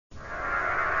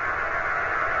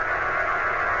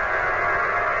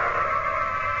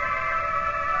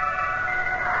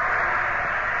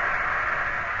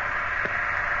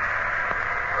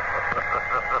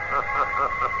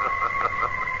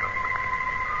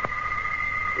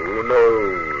Who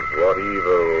knows what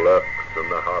evil lurks in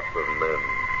the hearts of men?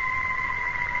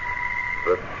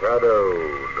 The Shadow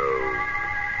knows.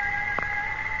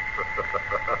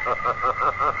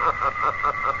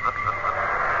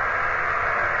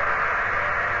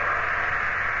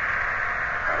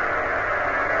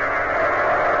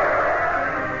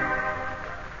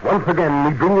 Once again,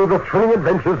 we bring you the thrilling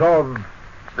adventures of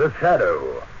The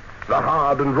Shadow, the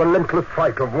hard and relentless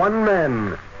fight of one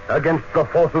man against the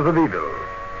forces of evil.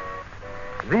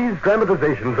 These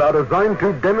dramatizations are designed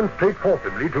to demonstrate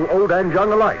forcibly to old and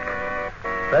young alike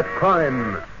that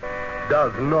crime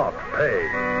does not pay.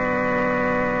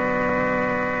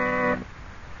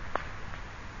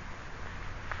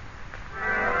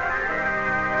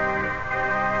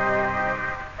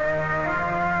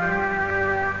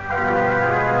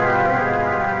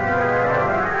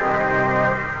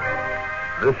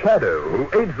 The Shadow, who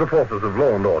aids the forces of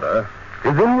law and order,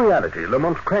 is in reality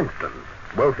Lamont Cranston,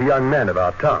 wealthy young man of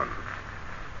our town.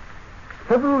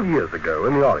 Several years ago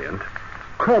in the Orient,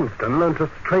 Cranston learnt a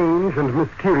strange and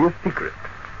mysterious secret.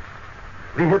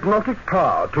 The hypnotic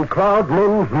power to cloud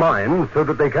men's minds so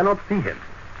that they cannot see him.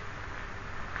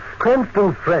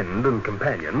 Cranston's friend and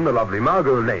companion, the lovely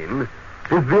Margot Lane,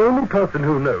 is the only person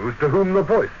who knows to whom the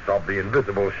voice of the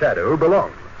invisible Shadow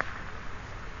belongs.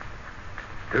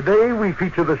 Today we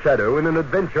feature the Shadow in an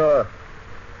adventure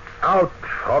out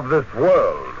of this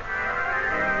world.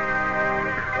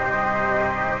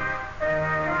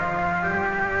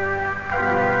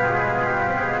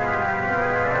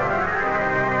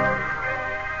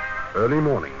 Early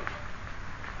morning.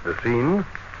 The scene,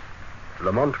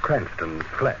 Lamont Cranston's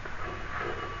flat.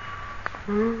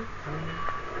 Oh,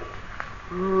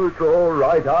 it's all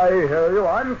right. I hear you.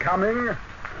 I'm coming.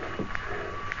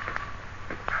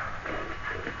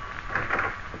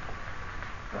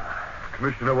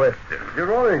 Commissioner Weston. Good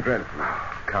morning, Cranston.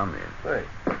 Come in. Thanks.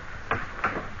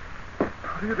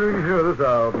 What are you doing here this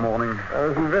hour of the morning? I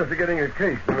was investigating a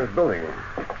case in this building.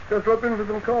 Just dropped in for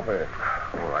some coffee.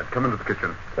 All right, come into the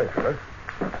kitchen. Thanks, fellas.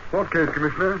 What case,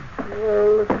 Commissioner?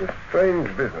 Well, it's a strange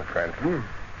business, Cranston.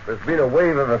 There's been a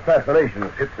wave of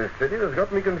assassinations hit this city that's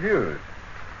got me confused.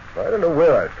 I don't know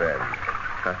where I stand.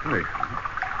 Fascinating.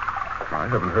 I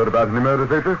haven't heard about any murders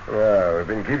lately. Well, we've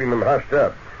been keeping them hushed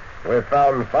up. We've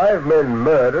found 5 men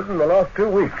murdered in the last 2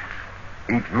 weeks.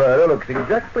 Each murder looks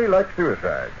exactly like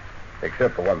suicide,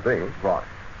 except for one thing. What?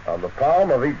 On the palm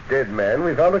of each dead man,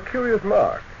 we found a curious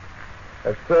mark.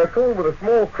 A circle with a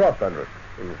small cross under it,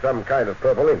 in some kind of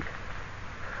purple ink.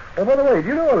 Oh, by the way, do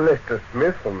you know a Lester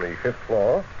Smith on the 5th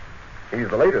floor? He's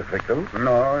the latest victim.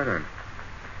 No, I don't.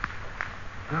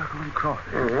 Circle and cross.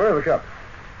 Where's the cup?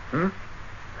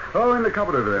 Oh, in the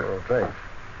cupboard over there. Oh, thanks.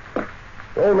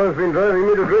 Almost been driving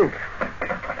me to drink.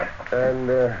 And,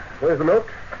 where's the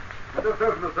milk? Just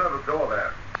open the service door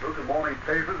there. Those are morning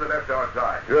papers are left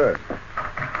outside. Good.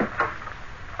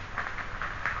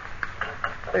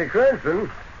 Hey, Cranston,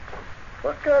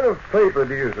 what kind of paper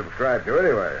do you subscribe to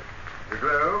anyway? The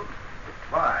Globe?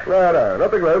 Why? No,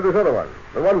 not the Globe, this other one.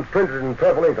 The one printed in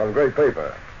purple ink on grey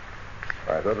paper.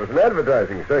 I thought it was an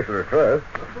advertising circular at first.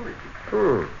 Grey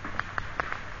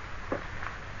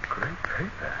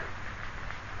paper?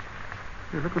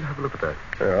 Here, let me have a look at that.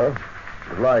 Yeah,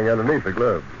 it's lying underneath the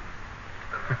Globe.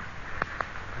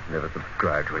 I've never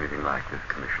subscribed to anything like this,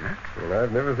 Commissioner. Well,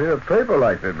 I've never seen a paper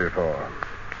like that before.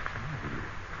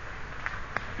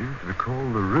 Seems to be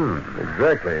called the Rune.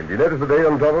 Exactly. And do you notice the date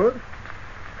on top of it?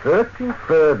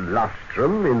 33rd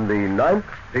lustrum in the 9th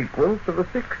sequence of the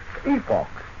 6th epoch.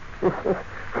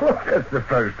 What's that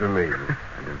supposed to mean?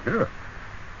 I don't know.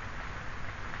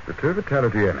 The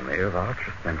Turbitality enemy of Arch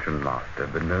Ascension Master,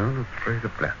 been known as Fraser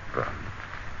Blackburn,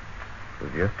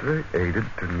 was yesterday aided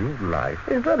to new life.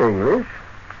 Is that English?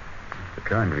 The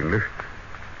kind of English.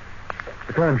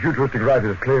 The kind futuristic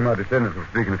writers claim our descendants will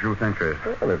speak in a few centuries.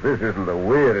 Well, if this isn't the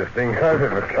weirdest thing I've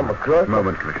ever come across.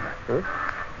 Moment, Commissioner. Huh?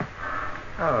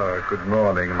 Oh, good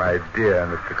morning, my dear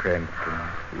Mr. Cranston.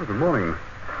 Oh, good morning.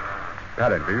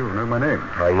 Apparently you know my name.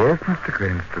 Why, yes, Mr.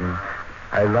 Cranston.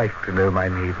 I like to know my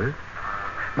neighbors.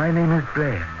 My name is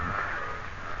Bland.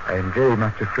 I am very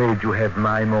much afraid you have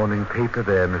my morning paper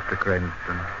there, Mr.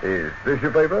 Cranston. Is this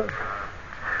your paper?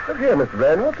 Look here, Mr.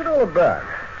 Bland, what's it all about?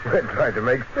 We're trying to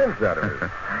make sense out of it.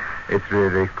 It's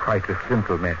really quite a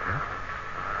simple matter.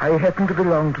 I happen to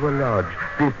belong to a lodge.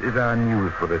 This is our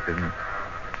news bulletin.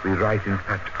 We write in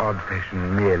such odd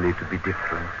fashion merely to be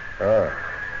different. Ah,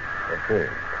 I see.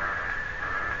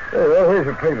 Hey, well, here's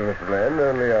your paper, Mr. Bland,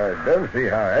 only I don't see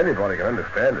how anybody can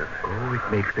understand it. Oh,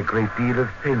 it makes a great deal of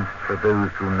sense for those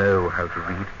who know how to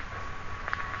read.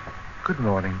 Good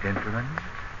morning, gentlemen.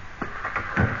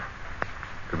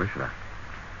 Commissioner,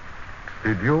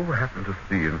 Did you happen to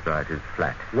see inside his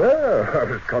flat? No, I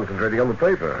was concentrating on the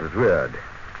paper. It was weird.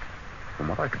 From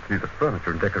what I could see, the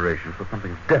furniture and decorations were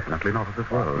something definitely not of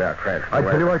this world. Now, Cranston. I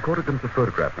tell you, I caught a glimpse of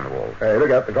photographs on the wall. Hey, look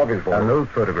out, the coffee's boiling. And those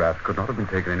photographs could not have been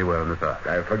taken anywhere on this earth.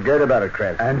 Now, forget about it,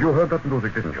 Cranston. And you heard that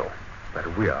music, didn't you? That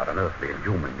weird, unearthly,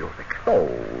 inhuman music. Oh,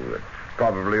 it's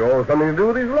probably all something to do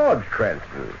with his lodge,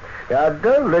 Cranston. Now,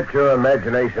 don't let your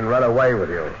imagination run away with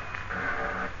you.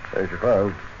 There's your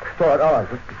phone. It's all right.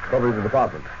 Probably the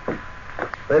department.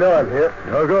 They know I'm here.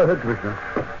 Oh, go ahead, Commissioner.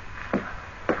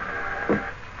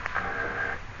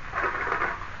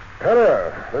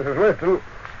 Hello, this is Weston.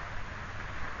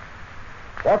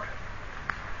 What?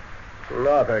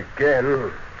 Not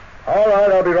again. All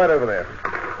right, I'll be right over there.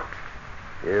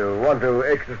 You want to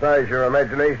exercise your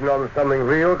imagination on something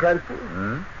real,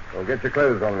 Cranston? Well, get your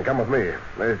clothes on and come with me.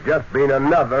 There's just been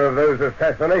another of those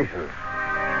assassinations.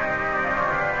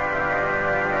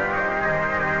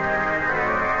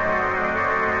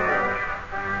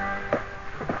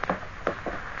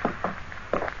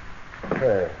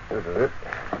 Okay, this is it.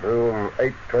 Room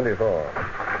 824.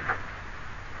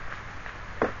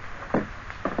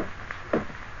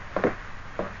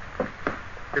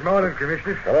 Good morning,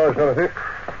 Commissioner. Hello, Shaughnessy.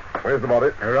 Where's the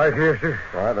body? Right here, sir.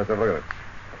 All right, let's have a look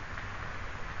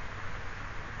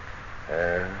at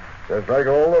it. Just like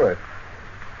all the rest.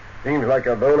 Seems like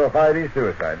a bona fide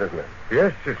suicide, doesn't it?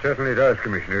 Yes, it certainly does,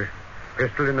 Commissioner.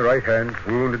 Pistol in the right hand,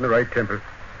 wound in the right temple.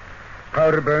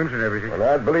 Powder burns and everything. Well,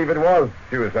 I'd believe it was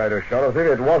suicide, O'Shaughnessy.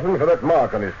 It wasn't for that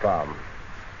mark on his palm.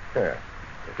 Here.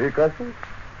 You see, Cranston?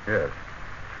 Yes.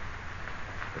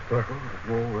 The circle with a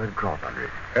small red cross under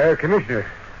it. Commissioner,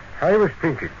 I was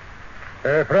thinking.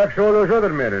 Perhaps all those other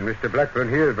men and Mr. Blackburn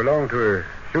here belong to a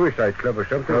suicide club or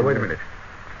something. Oh, Wait a minute.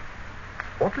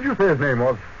 What did you say his name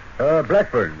was?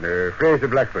 Blackburn. Fraser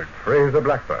Blackburn. Fraser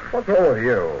Blackburn. What's wrong with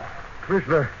you?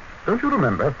 Commissioner, don't you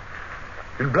remember?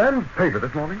 In Bland's paper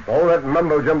this morning? All that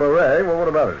mumbo-jumbo rag? Well, what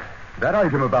about it? That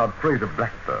item about Fraser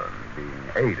Blackburn being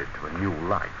aided to a new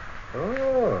life.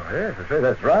 Oh, yes, I say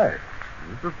that's right.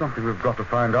 This is something we've got to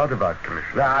find out about,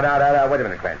 Commissioner. No. Wait a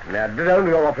minute, Cranston. Now, don't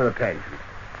go off on a tangent.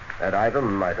 That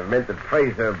item might have meant that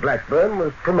Fraser Blackburn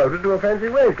was promoted to a fancy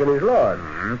rank in his lodge.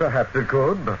 Perhaps it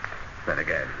could, but then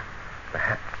again,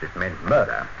 perhaps it meant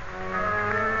murder.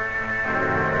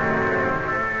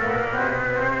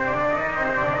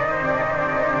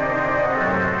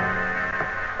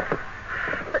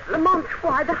 But, Lamont,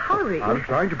 why the hurry? I'm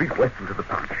trying to beat Weston to the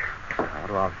punch. I want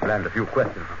to ask Bland a few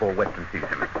questions before Weston sees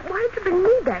him. Why did you bring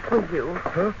me back with you?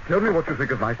 First, tell me what you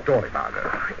think of my story,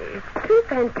 Margot. It's too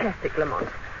fantastic, Lamont.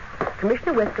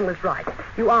 Commissioner Weston was right.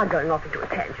 You are going off into a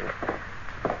tangent.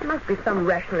 There must be some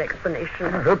rational explanation.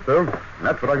 I hope so. And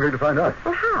that's what I'm going to find out.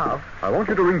 Well, how? I want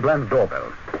you to ring Bland's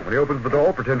doorbell. When he opens the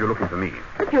door, pretend you're looking for me.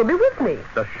 But you'll be with me.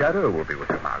 The shadow will be with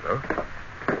you, Margot.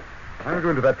 I'll go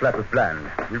into that flat with Bland.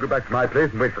 You go back to my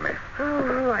place and wait for me. Oh,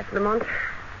 all right, Lamont.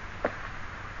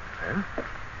 Well,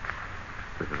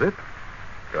 this is it.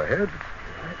 Go ahead.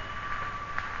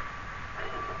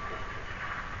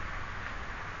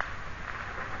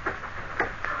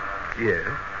 Yes.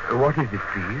 What is it,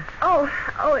 please? Oh,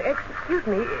 excuse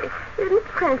me. Is Mr.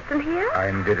 Cranston here?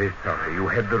 I'm very sorry. You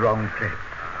had the wrong place.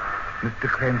 Mr.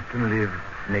 Cranston lives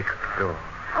next door.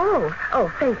 Oh,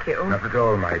 thank you. Not at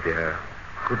all, my dear.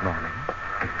 Good morning.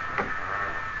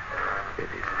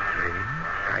 Very strange.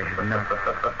 I have not...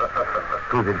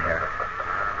 Who's in here?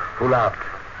 Who laughed?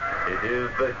 It is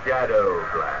the shadow,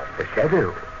 Bland. The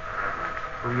shadow?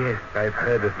 Oh, yes, I've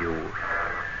heard of you.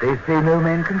 They say no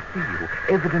man can see you.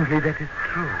 Evidently, that is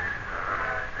true.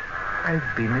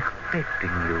 I've been expecting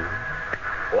you.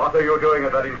 What are you doing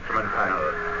at that instrument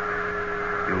panel?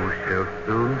 You shall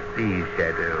soon see,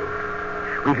 Shadow.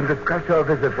 We can discuss your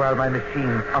visit while my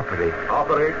machines operate.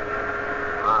 Operate?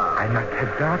 I must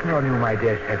have data on you, my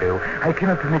dear Shadow. I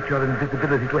cannot permit your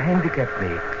invisibility to handicap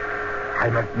me. I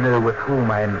must know with whom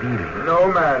I am dealing.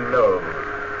 No man knows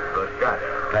the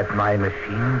shadow. But my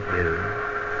machines will.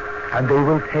 And they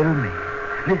will tell me.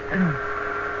 Listen.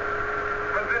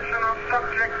 Position of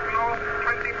subject north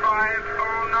 2509.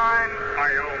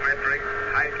 Biometric.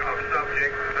 Height of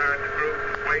subject third group.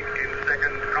 Weight in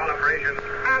second. Calibration.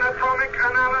 Anatomic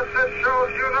analysis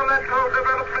shows unilateral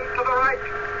development to the right.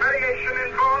 Variation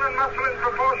in bone and muscle in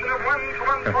proportion of 1 to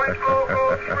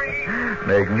 1.003.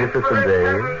 Magnificent,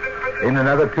 eh? In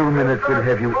another 2 minutes, we'll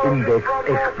have you indexed,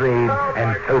 x-rayed,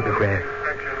 and photographed.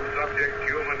 Inspection subject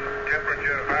human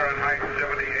temperature Fahrenheit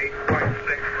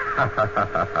 78.6.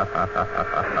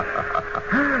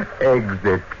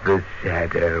 Exit the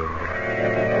shadow.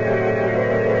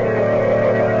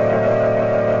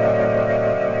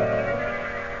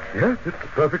 Yes, it's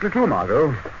perfectly true,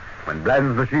 Margot. When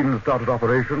Bland's machine started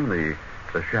operation, the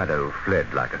shadow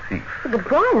fled like a thief. But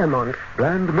why, Lamont?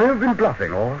 Bland may have been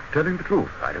bluffing or telling the truth.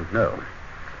 I don't know.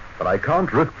 But I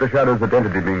can't risk the shadow's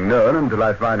identity being known until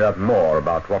I find out more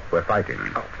about what we're fighting.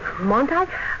 Oh, Lamont,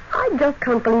 I just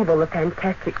can't believe all the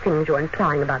fantastic things you're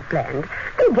implying about Bland.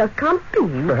 They just can't be.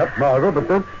 Perhaps, Margot, but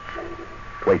then...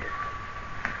 Wait.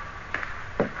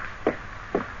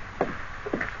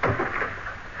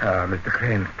 Mr.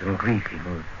 Cranston,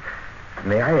 greetings.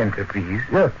 May I enter, please?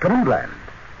 Yes, come in, Bland.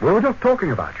 We were just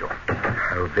talking about you.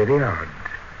 How very odd.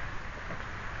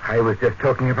 I was just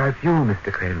talking about you,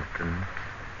 Mr. Cranston.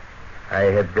 I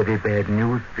have very bad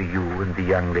news for you and the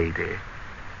young lady.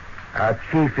 Our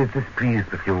chief is displeased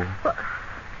with you.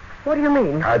 What do you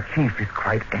mean? Our chief is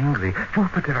quite angry.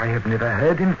 Jupiter, I have never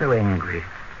heard him so angry.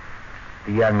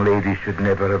 The young lady should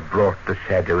never have brought the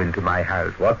shadow into my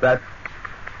house. What's that?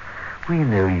 We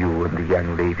know you and the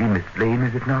young lady, Miss Blaine,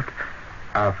 is it not?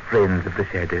 Are friends of the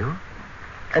shadow.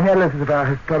 Analysis of our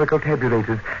historical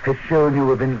tabulators has shown you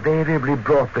have invariably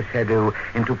brought the shadow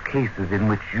into cases in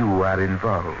which you are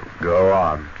involved. Go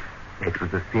on. It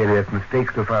was a serious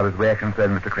mistake so far as we're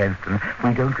concerned, Mr. Cranston.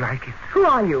 We don't like it. Who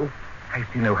are you? I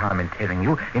see no harm in telling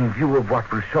you in view of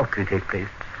what will shortly take place.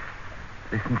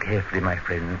 Listen carefully, my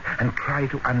friends, and try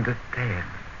to understand.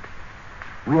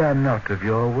 We are not of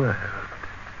your world.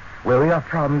 Where we are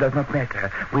from does not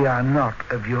matter. We are not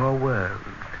of your world.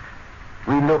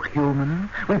 We look human.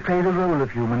 We play the role of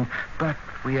human, but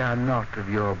we are not of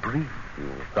your breed.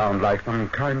 You sound like some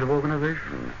kind of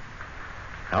organization.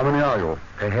 How many are you?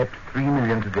 Perhaps 3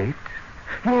 million to date.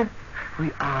 Yes,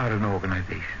 we are an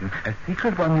organization. A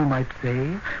secret one, you might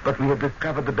say, but we have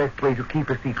discovered the best way to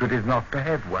keep a secret is not to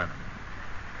have one.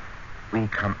 We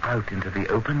come out into the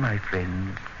open, my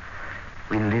friends.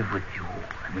 We live with you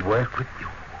and work with you.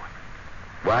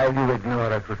 While you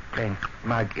ignore us with frank,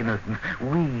 smug innocence,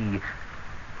 we,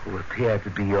 who appear to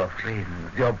be your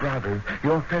friends, your brothers,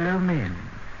 your fellow men,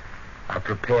 are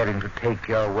preparing to take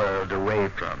your world away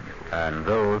from you. And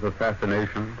those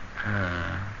assassinations?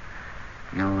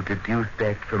 You deduced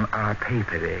that from our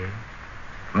paper, eh?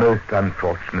 Most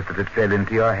unfortunate that it fell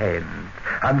into your hands.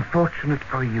 Unfortunate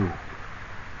for you.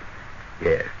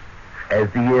 Yes. As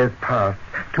the years pass,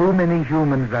 too many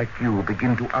humans like you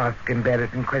begin to ask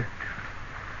embarrassing questions.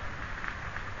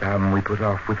 Some we put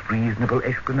off with reasonable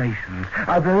explanations.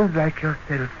 Others, like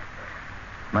yourself,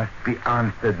 must be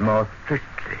answered more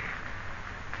strictly.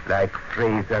 Like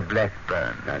Fraser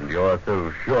Blackburn. And you're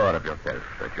so sure of yourself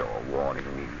that you're warning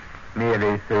me.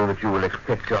 Merely so that you will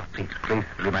accept your fate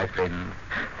gracefully, my friends.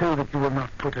 So that you will not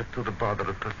put us to the bother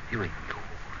of pursuing you.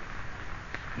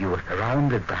 You are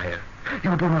surrounded by us.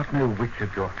 You do not know which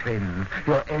of your friends,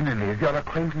 your enemies, your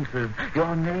acquaintances,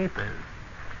 your neighbors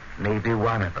may be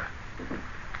one of us.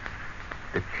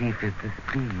 The chief is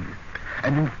displeased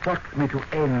and instructs me to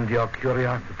end your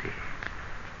curiosity.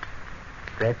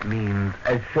 That means,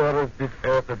 as sure as this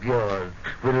earth of yours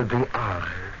will be ours,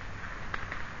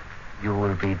 you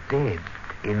will be dead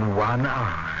in 1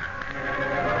 hour.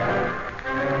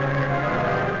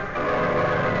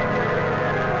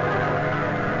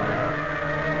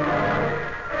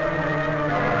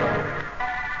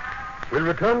 We'll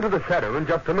return to the shadow in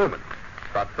just a moment.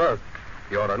 But first,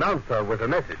 your announcer with a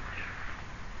message.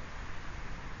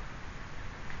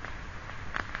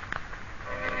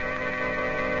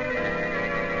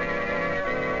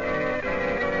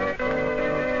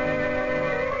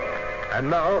 And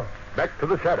now, back to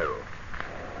the shadow.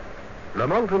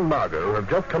 Lamont and Margot have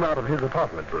just come out of his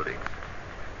apartment building.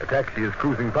 A taxi is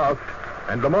cruising past,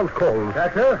 and Lamont calls...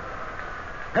 Taxi?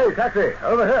 Hey, taxi,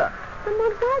 over here.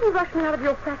 Lamont, why are you rushing out of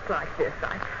your flat like this?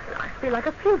 I feel like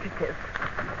a fugitive.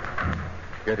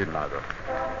 Get in, Margot.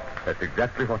 That's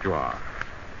exactly what you are.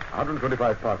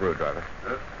 125 Park Road, driver.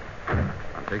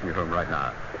 I'm taking you home right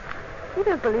now. You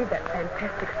don't believe that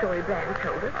fantastic story Bland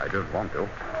told us? I don't want to.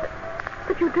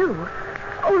 But you do.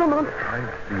 Oh, Lamont. I've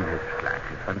seen his flat,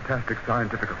 his fantastic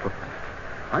scientific equipment.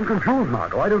 I'm confused,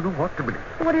 Margot. I don't know what to believe.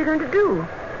 What are you going to do?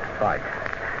 Fight.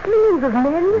 Millions of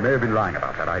men? You may have been lying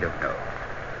about that. I don't know.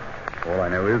 All I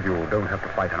know is you don't have to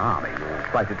fight an army. You'll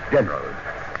fight its generals.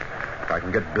 If I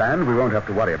can get Bland, we won't have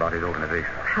to worry about his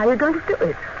organization. How are you going to do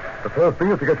it? The first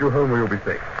thing is to get you home where you'll be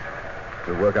safe.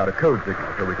 We'll work out a code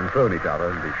signal so we can phone each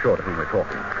other and be sure to whom we're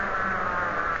talking.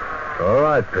 All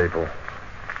right, people.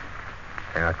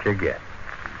 Out you get.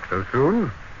 So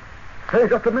soon? Hey,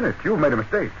 just a minute. You've made a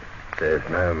mistake. There's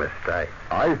no mistake.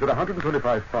 I said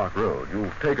 125 Park Road.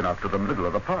 You've taken us to the middle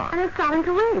of the park. And it's starting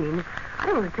to rain. I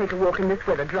don't want to take a walk in this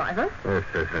weather, driver. This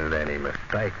isn't any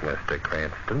mistake, Mr.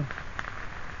 Cranston.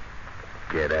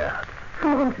 Get out.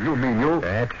 Lamont. You mean you...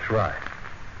 That's right.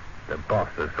 The boss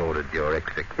has ordered your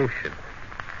execution.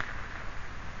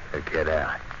 So get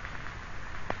out.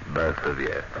 Both of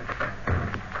you.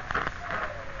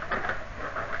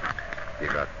 You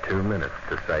got 2 minutes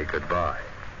to say goodbye.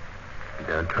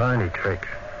 Don't try any tricks.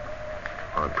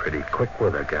 I'm pretty quick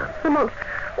with a gun. Lamont,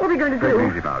 what are we going to Take do? it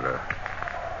easy, Margot.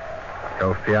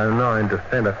 LC-09 to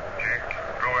center. Check.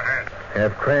 Go ahead.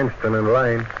 Have Cranston and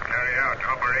Lane. Carry out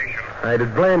operation. Hey,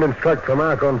 did Bland instruct for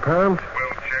Mark on Palms? We'll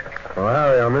check. Well,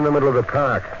 Harry, I'm in the middle of the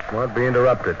park. Won't be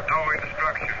interrupted. No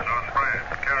instructions on Brand.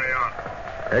 Carry on.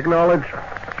 Acknowledge.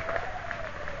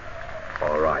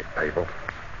 All right, people.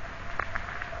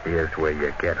 Here's where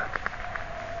you get it.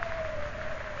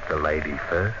 The lady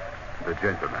first? The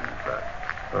gentleman first.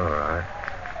 All right.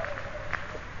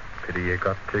 Pity you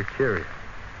got too curious.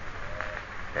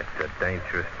 That's a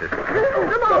dangerous decision.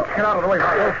 Lamont! Get out of the way,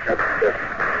 Margot.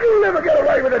 You'll never get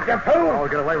away with it, you fool. I'll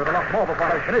get away with a lot more before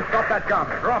I finish. Drop that gun.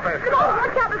 Drop it. Lamont,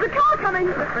 watch out, there's a car coming.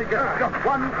 Let me get just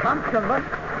one punch and then...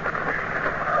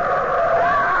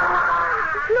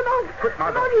 Lamont! Quick,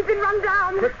 Margot. Lamont, he's been run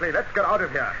down. Quickly, let's get out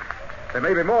of here. There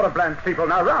may be more of Bland's people.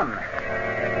 Now run.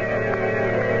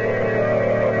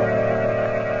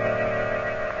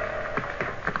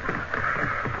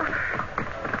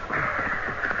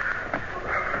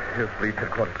 Here's police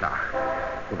headquarters now.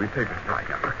 We'll be safe as flying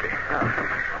up quickly.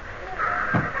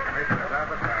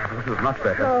 This is much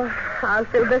better. Oh, I'll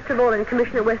feel best of all in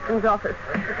Commissioner Weston's office.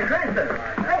 Mr. Cranston!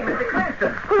 Hey, Mr.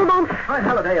 Cranston! Oh, Lamont. I'm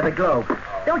Halliday of the Globe.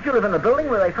 Don't you live in the building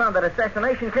where they found that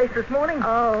assassination case this morning?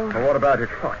 Oh. Well, what about it?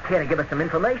 Oh, care to give us some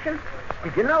information?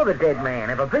 Did you know the dead man?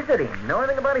 Ever visit him? Know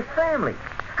anything about his family?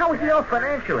 How was he off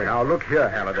financially? Now, look here,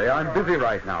 Halliday. I'm busy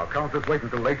right now. Can't this wait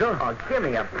until later? Oh, give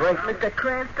me a break, Mr.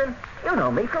 Cranston. You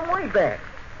know me from way back.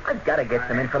 I've got to get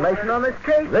some information on this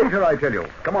case. Later, I tell you.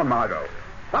 Come on, Margot.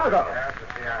 Margot!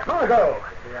 Margot!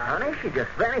 Honey, she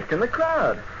just vanished in the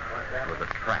crowd. It was a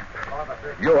trap.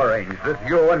 You arranged this,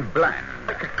 you and Bland.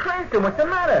 Mr. Cranston, what's the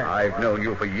matter? I've known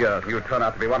you for years, and you turn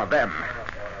out to be one of them.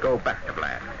 Go back to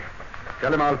Bland.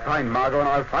 Tell him I'll find Margot, and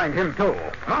I'll find him, too.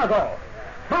 Margot!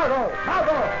 Margot!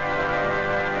 Margot!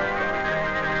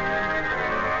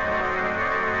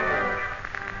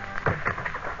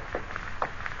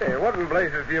 Hey, what in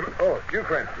blazes do you... Oh, it's you,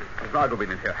 Cranston. Has Margot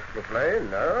been in here? Miss Lane?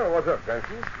 No. What's up,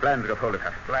 Cranston? Bland's got hold of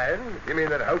her. Bland? You mean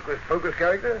that hocus-pocus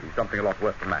character? He's something a lot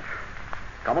worse than that.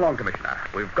 Come along, Commissioner.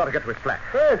 We've got to get to his flat.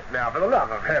 First, now, for the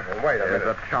love of heaven, wait a There's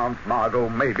minute. a chance Margot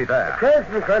may be there.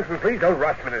 Cranston, please don't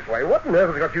rush me this way. What on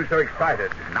earth has got you so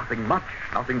excited? Nothing much.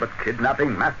 Nothing but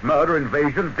kidnapping, mass murder,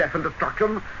 invasion, death and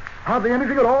destruction. Hardly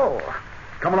anything at all.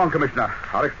 Come along, Commissioner.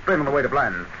 I'll explain on the way to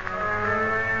Bland.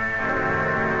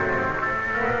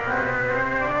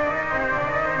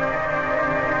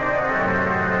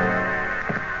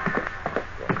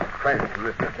 Cranston,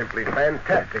 this is simply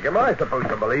fantastic. Am I supposed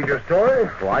to believe your story?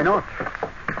 Why not?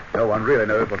 No one really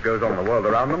knows what goes on in the world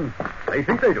around them. They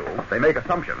think they do. They make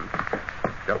assumptions.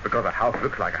 Just because a house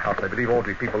looks like a house, they believe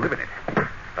ordinary people live in it.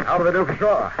 But how do they know for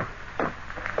sure?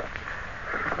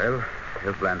 Well,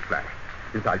 here's Bland's flat.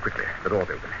 Inside quickly. The door's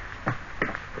open.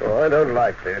 Oh, I don't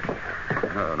like this.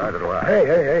 No, neither do I.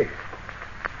 Hey.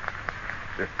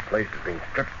 This place has been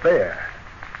stripped bare.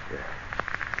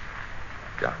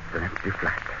 Just an empty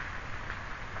flat.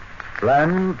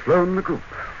 Bland flown the group.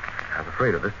 I was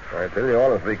afraid of this. I tell you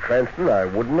honestly, Cranston, I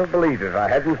wouldn't have believed it if I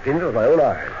hadn't seen it with my own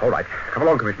eyes. All right. Come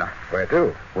along, Commissioner. Where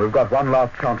to? We've got one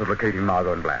last chance of locating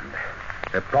Margot and Bland.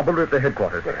 They're probably at their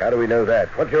headquarters. But how do we know that?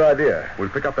 What's your idea? We'll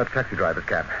pick up that taxi driver's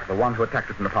cab, the one who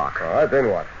attacked us in the park. All right, then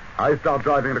what? I start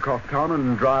driving it across town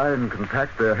and try and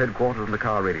contact their headquarters in the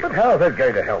car radio. But how is that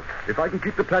going to help? If I can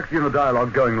keep the taxi and the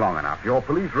dialogue going long enough, your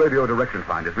police radio direction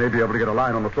finders may be able to get a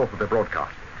line on the source of their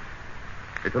broadcast.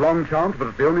 It's a long chance, but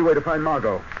it's the only way to find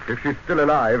Margot. If she's still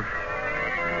alive.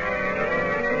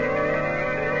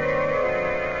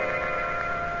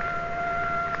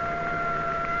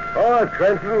 All right,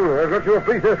 Cranston, I've got you a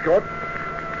police escort.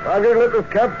 I'm going to let this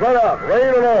cab fly out,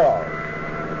 rain and all.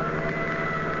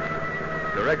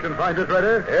 Direction finders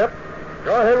ready? Yep.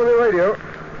 Go ahead with the radio.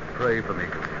 Pray for me.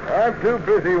 I'm too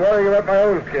busy worrying about my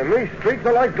own skin. These streets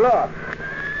are like glass.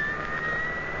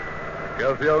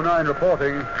 LC-09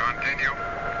 reporting. Continue.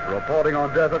 Reporting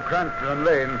on death of Cranston and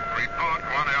Lane. Report 1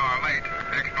 hour late.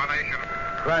 Explanation.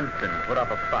 Cranston put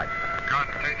up a fight.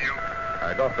 Continue.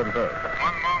 I got them both.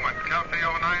 1 moment. Kelsey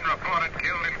 09 reported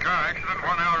killed in car accident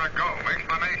 1 hour ago.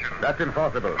 Explanation. That's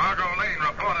impossible. Margot Lane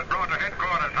reported brought to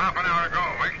headquarters half an hour ago.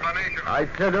 Explanation. I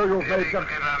tell you, you've made some...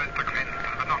 Mr.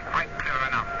 Cranston, but not quite clear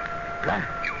enough. Bland.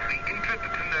 You'll be interested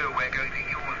to know we're going to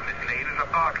use Miss Lane as a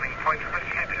bargaining point for the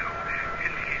shadow,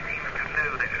 since she seems to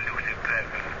know that elusive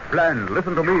person. Bland,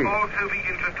 listen to me. You'll also be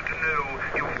interested to know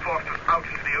you've forced us out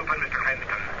into the open, Mr.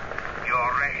 Cranston. Your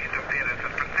rash interference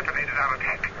has precipitated our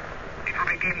attack. It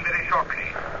will begin very shortly.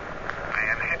 I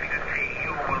am happy to say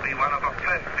you will be one of the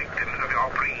first victims of your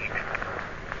breed.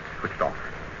 Switched off.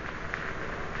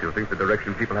 Do you think the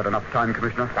direction people had enough time,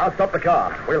 Commissioner? I'll stop the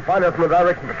car. We'll find out from the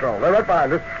direction patrol. They're right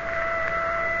behind us.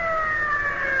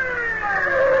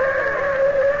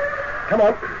 Come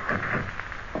on.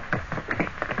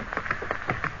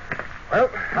 Well,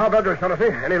 how about this,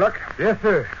 Shaughnessy? Any luck? Yes,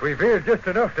 sir. We've veered just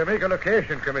enough to make a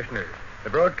location, Commissioner. The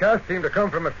broadcast seemed to come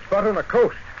from a spot on the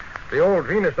coast. The old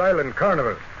Venus Island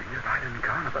Carnival. Venus Island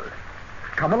Carnival.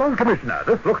 Come along, Commissioner.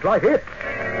 This looks like it.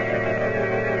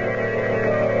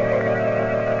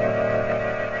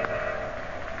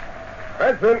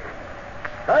 Cranston!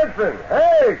 Cranston!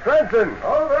 Hey, Cranston!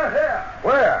 Over here.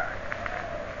 Where?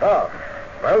 Oh.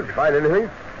 Well, did you find anything?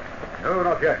 No,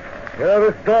 not yet. Yeah,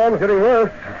 this storm's getting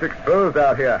worse. It's exposed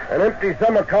out here. An empty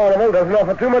summer carnival doesn't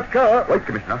offer too much cover. Wait,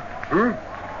 Commissioner.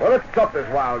 Well, let's stop this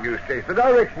wild goose chase. The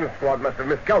direction squad must have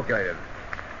miscalculated.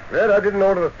 Red, I didn't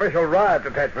order the special riot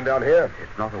detachment down here.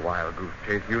 It's not a wild goose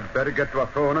chase. You'd better get to a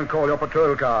phone and call your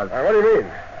patrol cars. What do you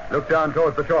mean? Look down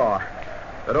towards the shore.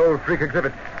 That old freak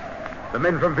exhibit. The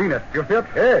men from Venus. You see it?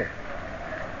 Yes.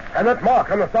 And that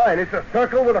mark on the sign, it's a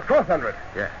circle with a cross under it.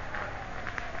 Yes.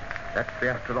 That's the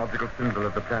astrological symbol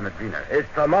of the planet Venus. It's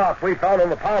the mark we found on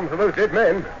the palms of those dead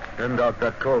men. Send out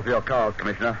that call for your cars,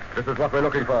 Commissioner. This is what we're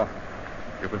looking for.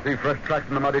 You can see fresh tracks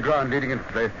in the muddy ground leading into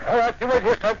the place. All right, you wait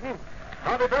here, Cranston.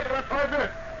 I'll be back in about 5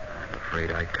 minutes. I'm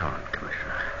afraid I can't,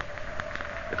 Commissioner.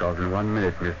 Because in 1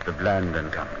 minute, Mr. Bland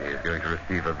and Company is going to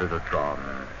receive a visit from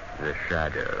the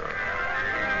Shadow.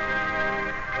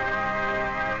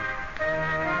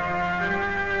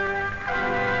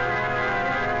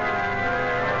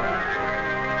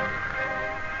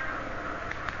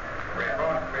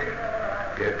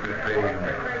 Yes, Miss Lane.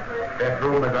 That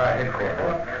room is our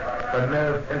headquarters. The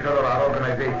nerve center of our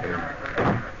organization.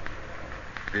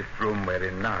 This room we're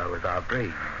in now is our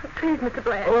brain. Please, Mr.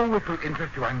 Blair. Oh, it will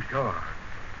interest you, I'm sure.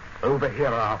 Over here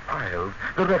are our files,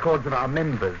 the records of our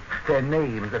members, their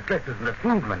names, addresses, and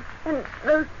achievements. And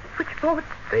those switchboards?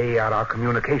 They are our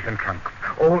communication trunks.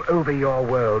 All over your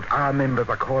world, our members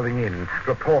are calling in,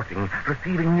 reporting,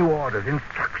 receiving new orders,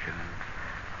 instructions.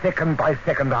 Second by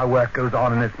second, our work goes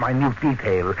on in its minute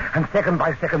detail. And second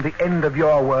by second, the end of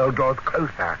your world draws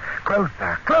closer,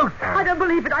 closer, closer. I don't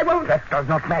believe it. I won't. That does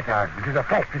not matter. It is a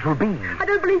fact. It will be. I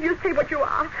don't believe you say what you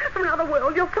are. From another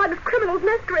world, you're kind of criminals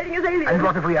masquerading as aliens. And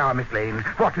what if we are, Miss Lane?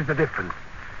 What is the difference?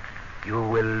 You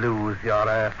will lose your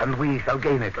Earth, and we shall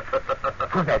gain it.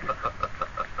 Who's that?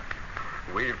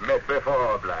 We've met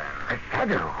before, Bland. A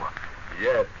shadow.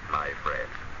 Yes, my friend.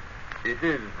 It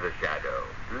is the Shadow,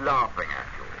 laughing at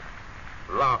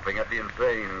you. Laughing at the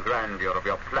insane grandeur of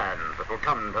your plans that will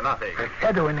come to nothing. A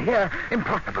shadow in here?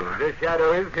 Impossible. The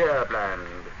Shadow is here, Bland.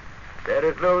 There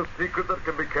is no secret that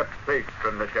can be kept safe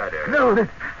from the Shadow. No, this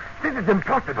is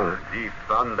impossible. Deep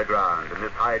underground in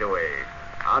this hideaway,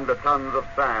 under tons of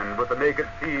sand with the naked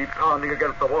sea pounding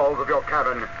against the walls of your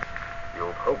cabin,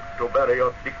 you've hoped to bury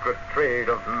your secret trade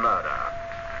of murder.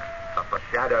 But the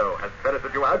Shadow has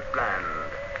ferreted you out, Bland.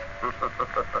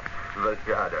 The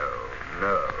Shadow,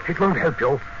 no. It won't help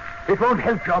you. It won't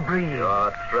help your breed.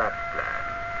 You're trapped, Bland.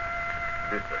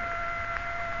 Listen.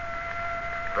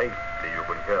 Faintly you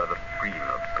can hear the scream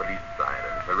of police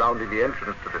sirens surrounding the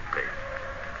entrance to this place.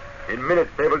 In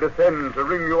minutes they will descend to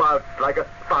wring you out like a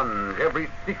sponge, every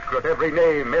secret, every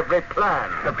name, every plan.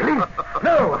 The police?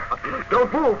 No!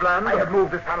 Don't move, Bland. I have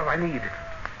moved as far as I need.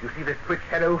 You see this switch,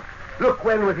 Shadow? Look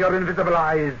well with your invisible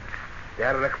eyes.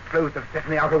 There are explosives set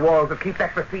in the outer walls that keep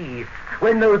back the sea.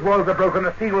 When those walls are broken,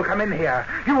 the sea will come in here.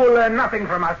 You will learn nothing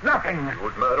from us, nothing. You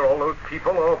would murder all those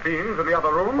people or beings in the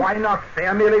other room? Why not? They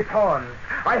are merely pawns.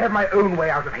 I have my own way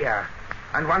out of here.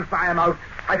 And once I am out,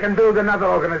 I can build another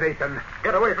organization.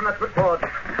 Get away from that switchboard.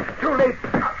 Too late.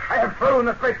 I have thrown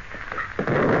the switch.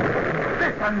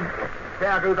 Listen.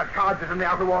 There go the charges in the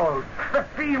outer walls. The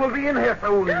sea will be in here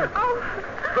soon. Oh.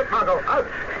 Quick, Margot, out.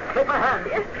 Take my hand.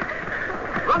 Yes.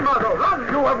 Run, Margot, run.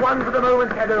 You have won for the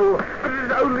moment, Shadow, but it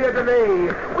is only a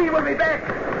delay. We will be back.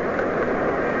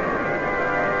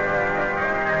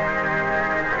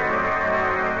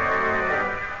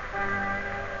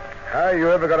 How you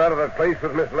ever got out of that place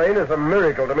with Miss Lane is a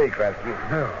miracle to me, Cranston.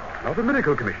 No, not a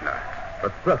miracle, Commissioner,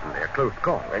 but certainly a close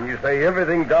call. And you say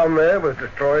everything down there was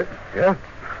destroyed? Yes.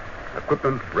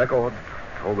 Equipment, records,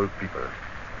 all those people.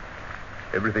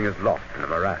 Everything is lost in a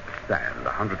morass of sand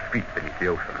 100 feet beneath the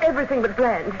ocean. Everything but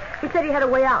Bland. He said he had a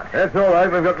way out. That's all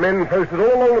right. We've got men posted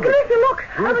all along the beach. Commissioner, look.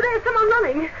 Over there's someone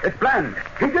running. It's Bland.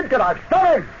 He did get out. Stop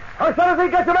him! As soon as he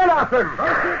gets him in after him.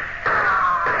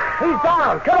 He's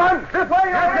down. Come on. This way.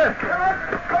 Yes,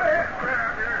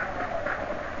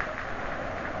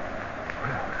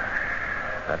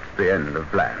 That's the end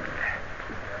of Bland.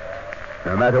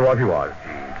 No matter what he was,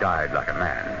 he died like a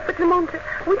man. But, Lamont,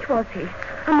 which was he?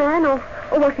 A man or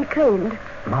was he claimed?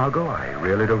 Margot, I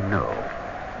really don't know.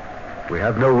 We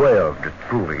have no way of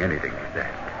disproving anything he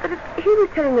said. But if he was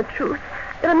telling the truth,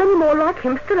 there are many more like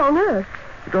him still on Earth.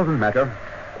 It doesn't matter.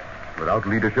 Without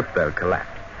leadership, they'll collapse.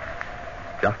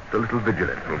 Just a little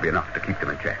vigilance will be enough to keep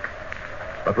them in check.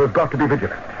 But we've got to be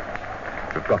vigilant.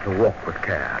 We've got to walk with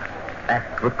care.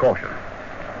 Act with caution.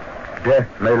 Death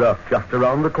may lurk just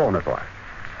around the corner for us.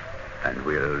 And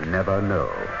we'll never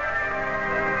know.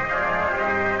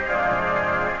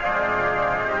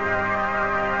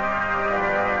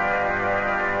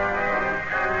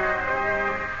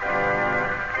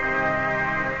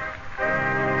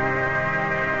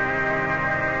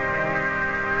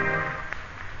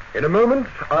 In a moment,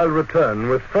 I'll return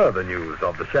with further news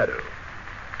of the Shadow.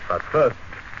 But first,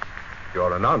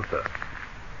 your announcer.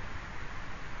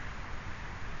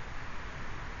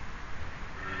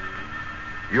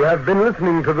 You have been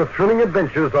listening to the thrilling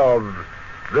adventures of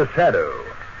The Shadow,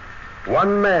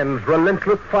 one man's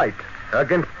relentless fight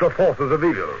against the forces of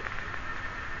evil.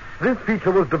 This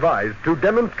feature was devised to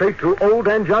demonstrate to old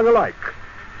and young alike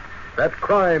that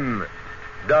crime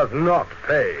does not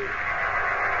pay.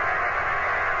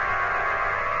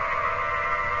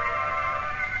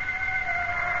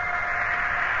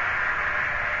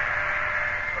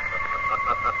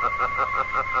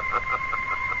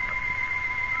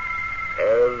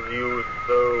 As you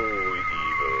sow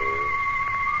evil,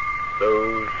 so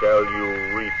shall you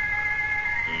reap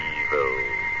evil.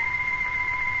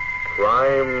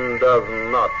 Crime does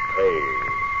not pay.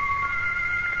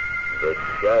 The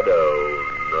Shadow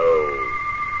knows.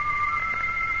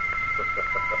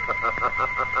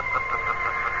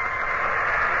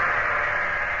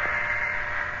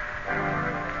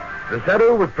 The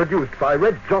Shadow was produced by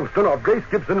Red Johnston of Grace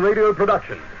Gibson Radio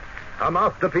Productions, a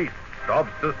masterpiece of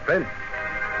suspense.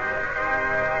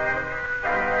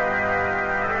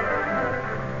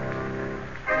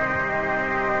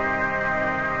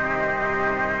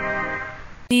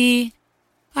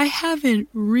 I haven't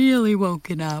really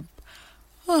woken up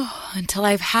until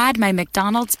I've had my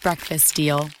McDonald's breakfast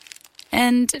deal.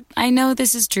 And I know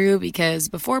this is true because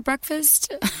before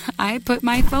breakfast, I put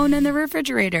my phone in the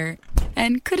refrigerator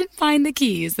and couldn't find the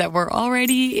keys that were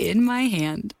already in my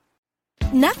hand.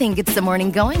 Nothing gets the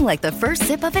morning going like the first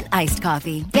sip of an iced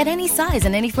coffee. Get any size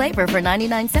and any flavor for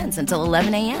 99 cents until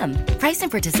 11 a.m. Price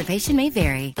and participation may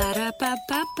vary.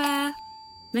 Ba-da-ba-ba-ba.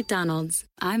 McDonald's.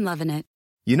 I'm loving it.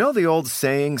 You know the old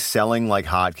saying, selling like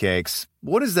hotcakes?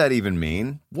 What does that even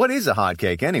mean? What is a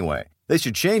hotcake anyway? They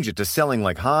should change it to selling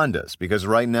like Hondas, because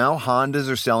right now Hondas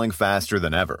are selling faster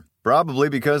than ever. Probably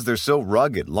because they're so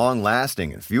rugged,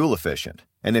 long-lasting, and fuel-efficient.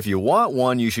 And if you want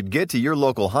one, you should get to your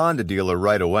local Honda dealer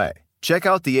right away. Check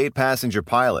out the 8-passenger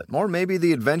Pilot, or maybe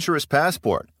the adventurous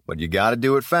Passport. But you gotta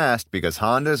do it fast, because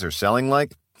Hondas are selling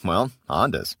like, well,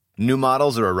 Hondas. New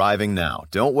models are arriving now.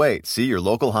 Don't wait. See your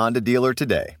local Honda dealer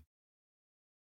today.